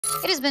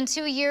It has been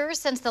 2 years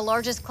since the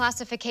largest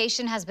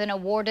classification has been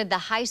awarded, the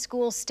high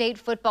school state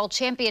football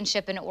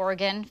championship in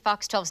Oregon.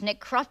 Fox 12's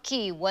Nick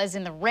Krupke was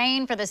in the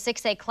rain for the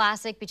 6A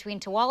Classic between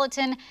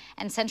Tualatin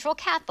and Central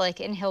Catholic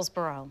in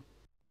Hillsboro.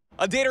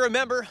 A day to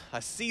remember,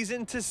 a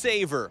season to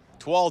savor.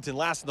 Tualatin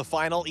last in the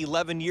final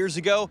 11 years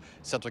ago,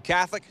 Central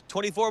Catholic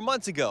 24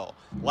 months ago.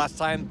 Last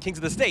time Kings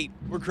of the State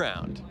were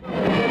crowned.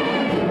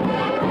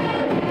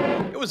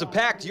 It was a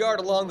packed yard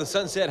along the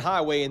Sunset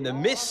Highway in the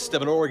midst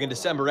of an Oregon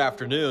December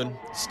afternoon,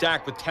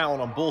 stacked with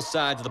talent on both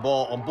sides of the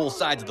ball, on both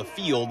sides of the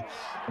field.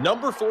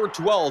 Number 4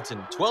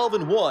 Tualatin,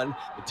 12-1.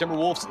 The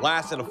Timberwolves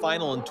last in a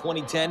final in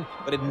 2010,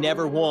 but had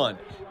never won.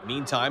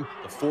 Meantime,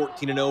 the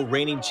 14-0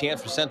 reigning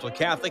champs for Central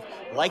Catholic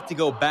like to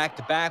go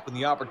back-to-back when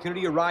the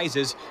opportunity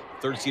arises.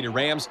 The third-seeded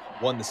Rams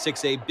won the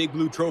 6A Big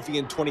Blue Trophy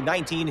in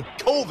 2019.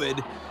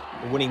 COVID,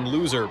 the winning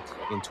loser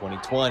in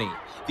 2020.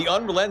 The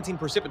unrelenting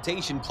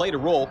precipitation played a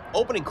role.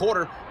 Opening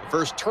quarter, the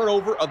first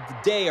turnover of the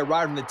day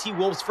arrived in the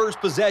T-Wolves' first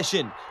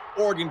possession.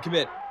 Oregon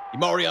commit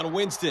Imarion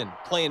Winston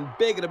playing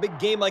big in a big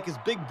game like his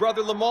big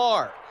brother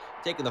Lamar.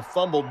 Taking the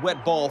fumbled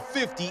wet ball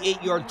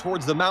 58 yards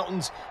towards the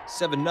mountains.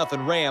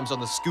 7-0 Rams on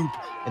the scoop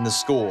and the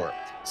score.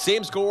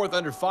 Same score with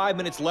under 5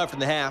 minutes left in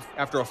the half.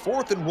 After a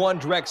 4th-and-1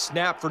 direct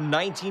snap for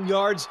 19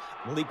 yards,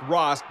 Malik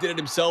Ross did it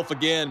himself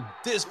again.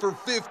 This for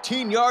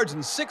 15 yards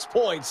and 6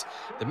 points.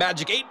 The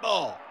Magic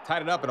 8-ball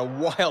tied it up in a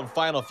wild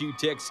final few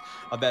ticks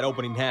of that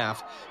opening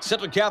half.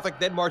 Central Catholic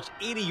then marched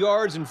 80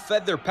 yards and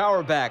fed their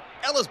power back.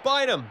 Ellis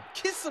Bynum,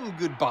 kiss him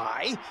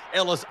goodbye.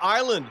 Ellis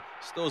Island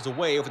stows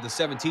away for the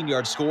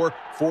 17-yard score.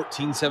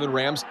 14-7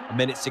 Rams, a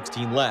minute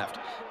 16 left.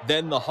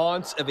 Then the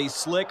haunts of a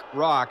slick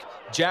rock.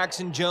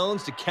 Jackson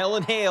Jones to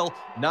Kellen Hale.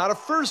 Not a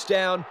first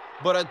down,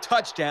 but a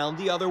touchdown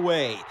the other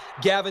way.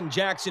 Gavin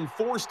Jackson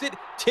forced it.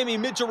 Timmy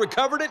Mitchell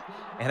recovered it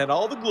and had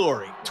all the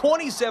glory.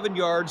 27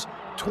 yards,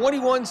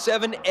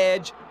 21-7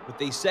 edge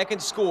with a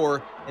second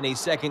score and a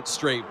second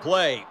straight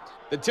play.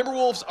 The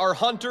Timberwolves are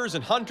hunters,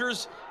 and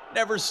hunters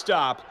never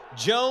stop.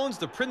 Jones,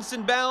 the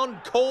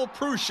Princeton-bound Cole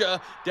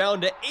Prussia,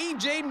 down to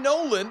A.J.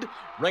 Noland,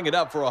 rang it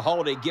up for a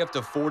holiday gift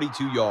of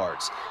 42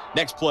 yards.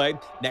 Next play,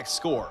 next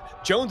score.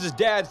 Jones's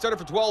dad started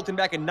for Tualatin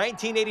back in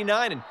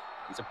 1989, and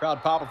he's a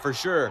proud papa for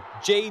sure.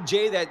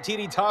 J.J., that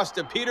TD toss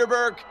to Peter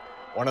Burke,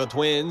 one of the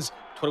twins,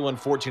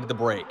 21-14 at the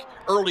break.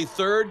 Early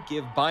third,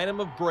 give Bynum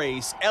a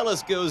brace.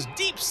 Ellis goes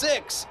deep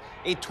 6,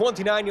 a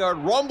 29-yard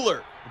rumbler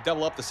to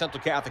double up the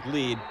Central Catholic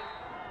lead.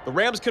 The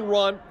Rams can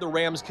run, the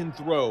Rams can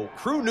throw.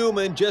 Crew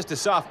Newman, just a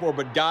sophomore,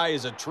 but guy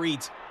is a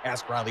treat.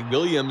 Ask Riley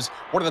Williams,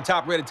 one of the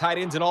top-rated tight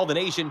ends in all the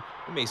nation.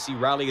 You may see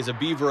Riley as a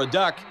beaver or a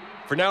duck.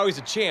 For now, he's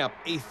a champ.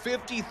 A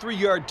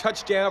 53-yard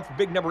touchdown for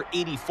big number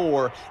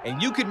 84,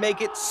 and you could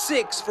make it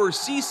 6 for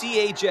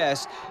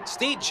CCHS.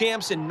 State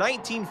champs in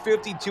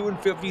 1952 and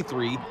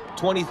 53,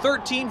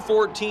 2013,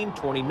 14,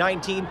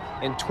 2019,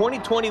 and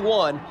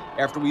 2021,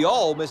 after we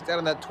all missed out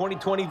on that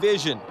 2020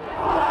 vision.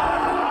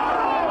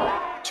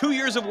 2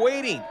 years of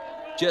waiting,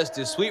 just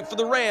as sweet for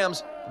the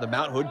Rams, the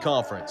Mount Hood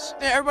Conference.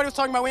 Yeah, everybody was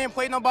talking about we ain't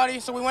played nobody,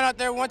 so we went out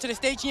there, we went to the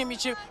state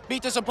championship,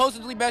 beat the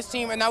supposedly best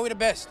team, and now we're the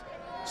best.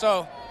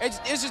 So it's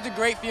just a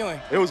great feeling.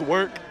 It was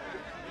work,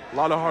 a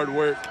lot of hard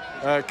work.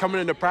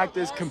 Coming into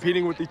practice,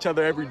 competing with each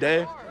other every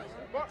day.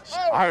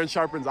 Iron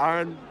sharpens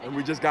iron, and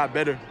we just got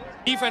better.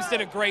 Defense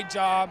did a great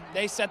job.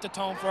 They set the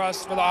tone for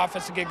us, for the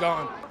offense to get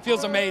going.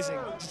 Feels amazing.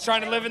 Just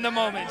trying to live in the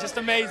moment. Just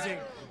amazing.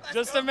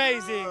 Just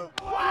amazing.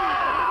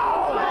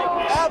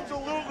 Wow!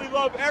 Absolutely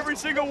love every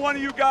single one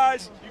of you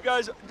guys. You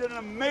guys did an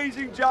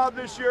amazing job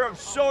this year. I'm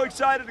so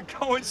excited to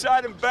go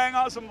inside and bang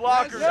on some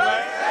lockers,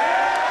 man.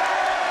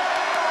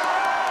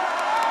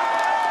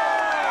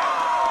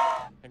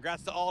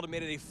 Congrats to all that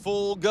made it a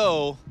full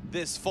go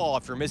this fall.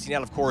 If you're missing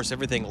out, of course,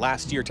 everything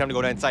last year, time to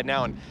go inside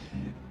now and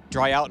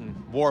dry out and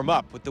warm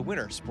up with the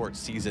winter sports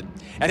season.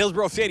 At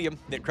Hillsboro Stadium,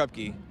 Nick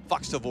Krupke,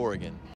 Fox 12 Oregon.